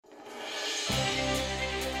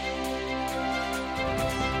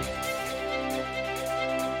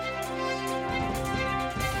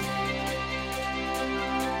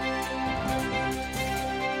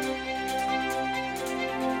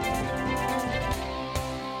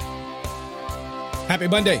Happy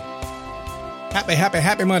Monday.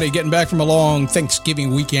 Happy Monday. Getting back from a long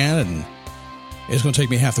Thanksgiving weekend, and it's going to take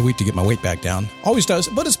me half the week to get my weight back down. Always does,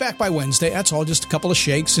 but it's back by Wednesday. That's all. Just a couple of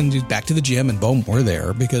shakes and back to the gym, and boom, we're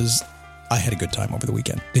there because I had a good time over the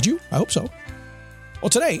weekend. Did you? I hope so. Well,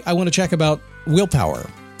 today I want to check about willpower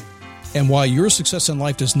and why your success in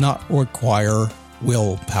life does not require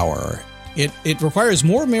willpower. It requires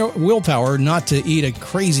more willpower not to eat a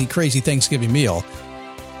crazy Thanksgiving meal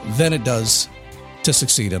than it does to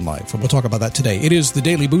succeed in life. And we'll talk about that today. It is the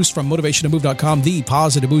Daily Boost from motivationtomove.com, the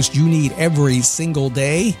positive boost you need every single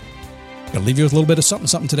day. Going to leave you with a little bit of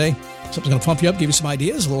something today. Something's going to pump you up, give you some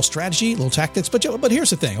ideas, a little strategy, a little tactics. But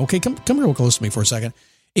here's the thing. Okay, come real close to me for a second.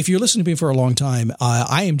 If you're listening to me for a long time,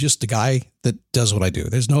 I am just a guy that does what I do.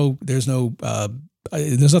 There's nothing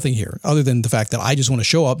here other than the fact that I just want to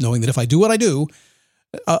show up knowing that if I do what I do,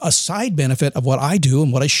 a side benefit of what I do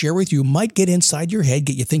and what I share with you might get inside your head,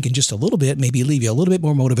 get you thinking just a little bit, maybe leave you a little bit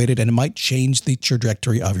more motivated, and it might change the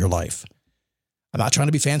trajectory of your life. I'm not trying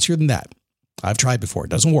to be fancier than that. I've tried before.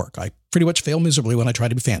 It doesn't work. I pretty much fail miserably when I try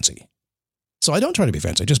to be fancy. So I don't try to be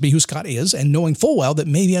fancy. Just be who Scott is and knowing full well that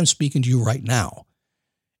maybe I'm speaking to you right now.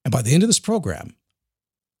 And by the end of this program,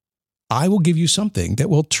 I will give you something that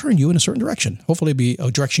will turn you in a certain direction. Hopefully it'll be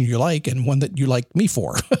a direction you like and one that you like me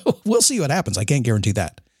for. We'll see what happens. I can't guarantee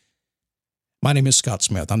that. My name is Scott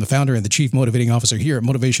Smith. I'm the founder and the chief motivating officer here at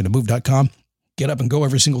motivationtomove.com. Get up and go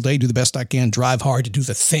every single day, do the best I can, drive hard to do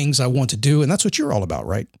the things I want to do. And that's what you're all about,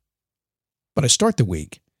 right? But I start the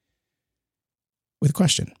week with a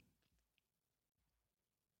question.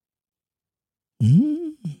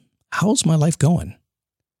 How's my life going?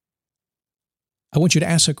 I want you to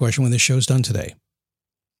ask that question when this show's done today.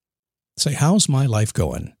 Say, how's my life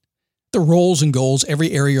going? The roles and goals,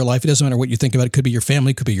 every area of your life, it doesn't matter what you think about. It could be your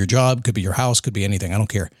family, could be your job, could be your house, could be anything. I don't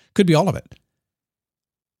care. Could be all of it.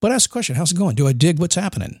 But ask the question, how's it going? Do I dig what's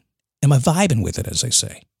happening? Am I vibing with it, as they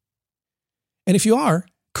say? And if you are,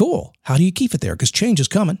 cool. How do you keep it there? Because change is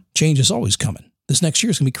coming. Change is always coming. This next year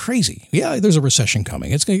is going to be crazy. Yeah, there's a recession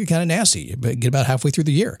coming. It's going to get kind of nasty. Get about halfway through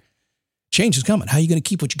the year. Change is coming. How are you going to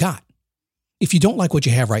keep what you got? If you don't like what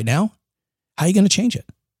you have right now, how are you going to change it?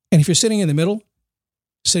 And if you're sitting in the middle,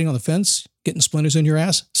 sitting on the fence, getting splinters in your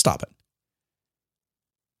ass, stop it.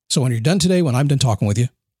 So when you're done today, when I'm done talking with you,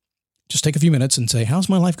 just take a few minutes and say, how's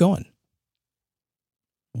my life going?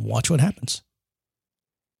 Watch what happens.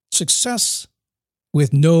 Success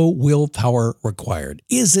with no willpower required.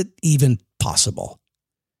 Is it even possible?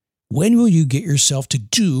 When will you get yourself to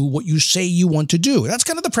do what you say you want to do? That's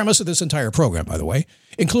kind of the premise of this entire program, by the way,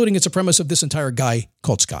 including it's a premise of this entire guy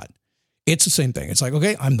called Scott. It's the same thing. It's like,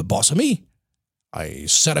 okay, I'm the boss of me. I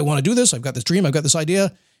said I want to do this. I've got this dream. I've got this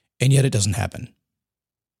idea, and yet it doesn't happen.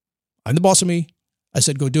 I'm the boss of me. I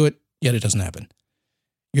said go do it, yet it doesn't happen.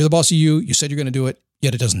 You're the boss of you. You said you're going to do it,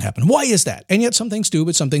 yet it doesn't happen. Why is that? And yet some things do,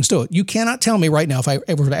 but some things don't. You cannot tell me right now if I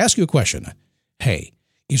ever were to ask you a question, hey,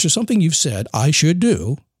 is there something you've said I should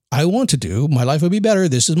do? I want to do, my life would be better,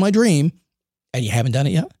 this is my dream, and you haven't done it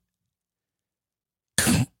yet?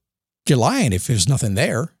 You're lying if there's nothing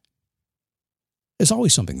there. There's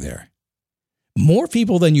always something there. More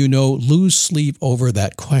people than you know lose sleep over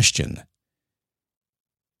that question.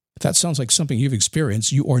 If that sounds like something you've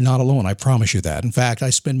experienced, you are not alone, I promise you that. In fact, I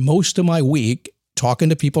spend most of my week talking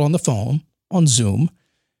to people on the phone, on Zoom,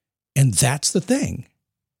 and that's the thing.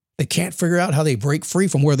 They can't figure out how they break free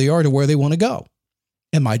from where they are to where they want to go.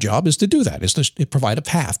 And my job is to do that, is to provide a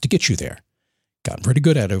path to get you there. Gotten pretty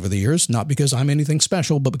good at it over the years, not because I'm anything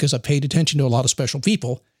special, but because I paid attention to a lot of special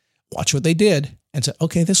people, watch what they did, and said,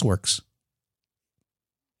 okay, this works.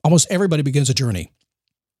 Almost everybody begins a journey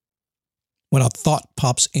when a thought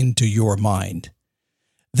pops into your mind.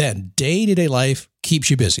 Then day-to-day life keeps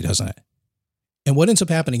you busy, doesn't it? And what ends up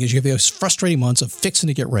happening is you have those frustrating months of fixing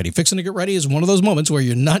to get ready. Fixing to get ready is one of those moments where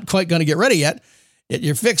you're not quite going to get ready yet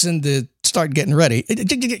you're fixing to start getting ready.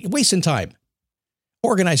 Wasting time.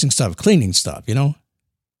 Organizing stuff, cleaning stuff, you know.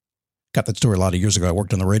 Got that story a lot of years ago. I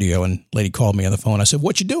worked on the radio and a lady called me on the phone. I said,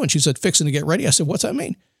 what you doing? She said, fixing to get ready. I said, what's that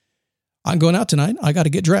mean? I'm going out tonight. I got to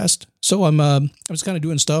get dressed. So I was kind of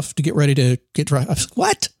doing stuff to get ready to get dressed. I said,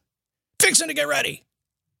 what? Fixing to get ready.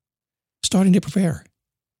 Starting to prepare.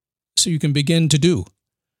 So you can begin to do.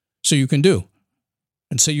 So you can do.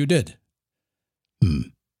 And say you did.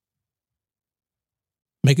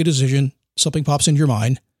 Make a decision. Something pops into your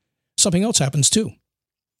mind. Something else happens too.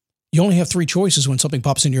 You only have 3 choices when something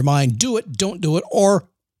pops into your mind. Do it, don't do it, or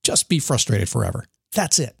just be frustrated forever.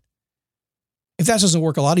 That's it. If that doesn't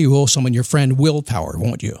work, a lot of you owe someone, your friend, willpower,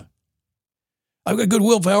 won't you? I've got good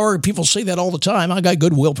willpower. People say that all the time. I got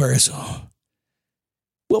good willpower. So,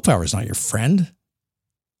 willpower is not your friend.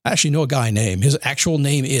 I actually know a guy named, his actual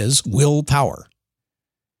name is Willpower.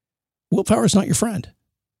 Willpower is not your friend.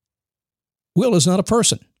 Will is not a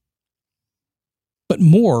person, but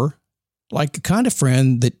more like a kind of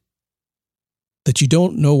friend that you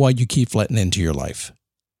don't know why you keep letting into your life.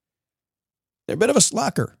 They're a bit of a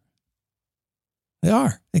slacker. They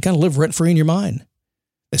are. They kind of live rent-free in your mind.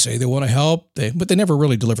 They say they want to help, but they never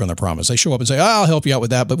really deliver on their promise. They show up and say, I'll help you out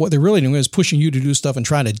with that. But what they're really doing is pushing you to do stuff and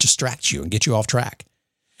trying to distract you and get you off track.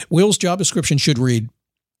 Will's job description should read,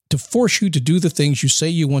 to force you to do the things you say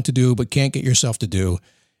you want to do but can't get yourself to do.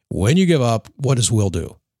 When you give up, what does Will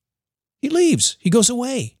do? He leaves. He goes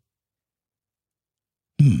away.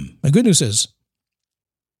 The good news is,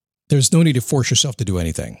 there's no need to force yourself to do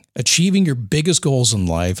anything. Achieving your biggest goals in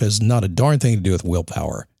life has not a darn thing to do with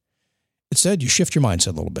willpower. Instead, you shift your mindset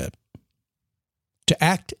a little bit to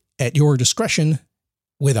act at your discretion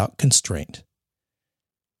without constraint.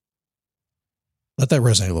 Let that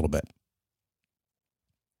resonate a little bit.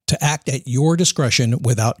 To act at your discretion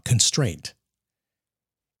without constraint.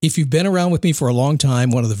 If you've been around with me for a long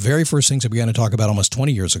time, one of the very first things I began to talk about almost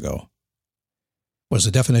 20 years ago was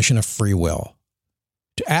the definition of free will.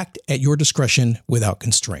 To act at your discretion without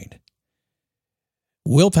constraint.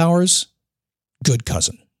 Willpower's good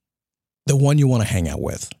cousin. The one you want to hang out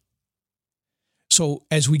with. So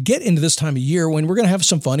as we get into this time of year when we're going to have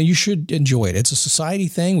some fun, and you should enjoy it. It's a society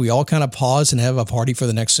thing. We all kind of pause and have a party for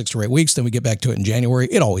the next 6 or 8 weeks. Then we get back to it in January.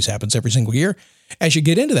 It always happens every single year. As you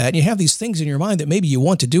get into that and you have these things in your mind that maybe you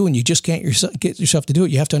want to do and you just can't get yourself to do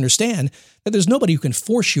it, you have to understand that there's nobody who can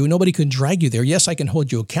force you. Nobody can drag you there. Yes, I can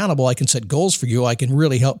hold you accountable. I can set goals for you. I can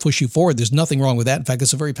really help push you forward. There's nothing wrong with that. In fact,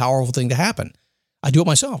 it's a very powerful thing to happen. I do it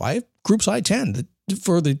myself. I have groups I attend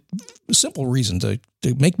for the simple reason to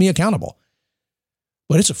make me accountable.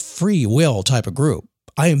 But it's a free will type of group.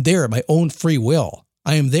 I am there at my own free will.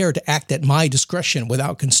 I am there to act at my discretion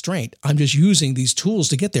without constraint. I'm just using these tools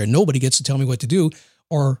to get there. Nobody gets to tell me what to do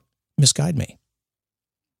or misguide me.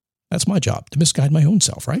 That's my job, to misguide my own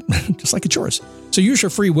self, right? Just like it's yours. So use your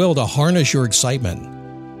free will to harness your excitement.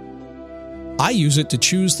 I use it to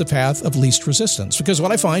choose the path of least resistance, because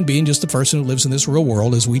what I find, being just the person who lives in this real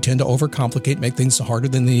world, is we tend to overcomplicate, make things harder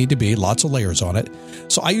than they need to be, lots of layers on it.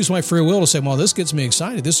 So I use my free will to say, well, this gets me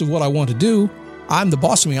excited. This is what I want to do. I'm the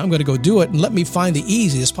boss of me. I'm going to go do it, and let me find the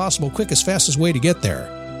easiest possible, quickest, fastest way to get there.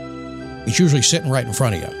 It's usually sitting right in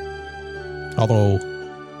front of you. Although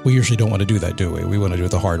we usually don't want to do that, do we? We want to do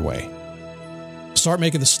it the hard way. Start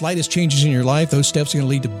making the slightest changes in your life. Those steps are going to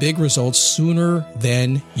lead to big results sooner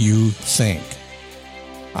than you think.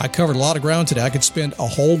 I covered a lot of ground today. I could spend a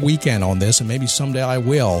whole weekend on this, and maybe someday I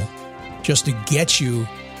will, just to get you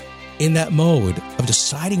in that mode of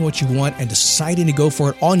deciding what you want and deciding to go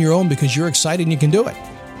for it on your own because you're excited and you can do it.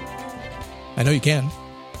 I know you can.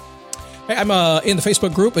 Hey, I'm in the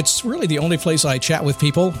Facebook group. It's really the only place I chat with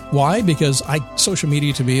people. Why? Because social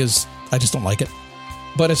media to me is, I just don't like it.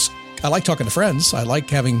 But I like talking to friends. I like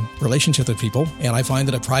having relationships with people. And I find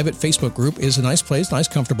that a private Facebook group is a nice place, nice,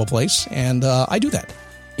 comfortable place. And I do that.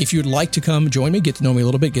 If you'd like to come join me, get to know me a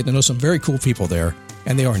little bit, get to know some very cool people there.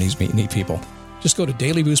 And they are neat people. Just go to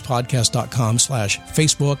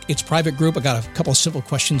dailyboostpodcast.com/Facebook. It's a private group. I got a couple of simple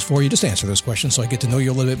questions for you. Just answer those questions so I get to know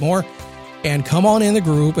you a little bit more. And come on in the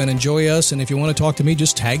group and enjoy us. And if you want to talk to me,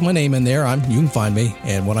 just tag my name in there. You can find me.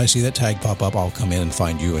 And when I see that tag pop up, I'll come in and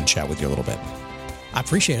find you and chat with you a little bit. I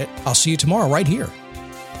appreciate it. I'll see you tomorrow right here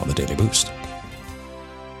on the Daily Boost.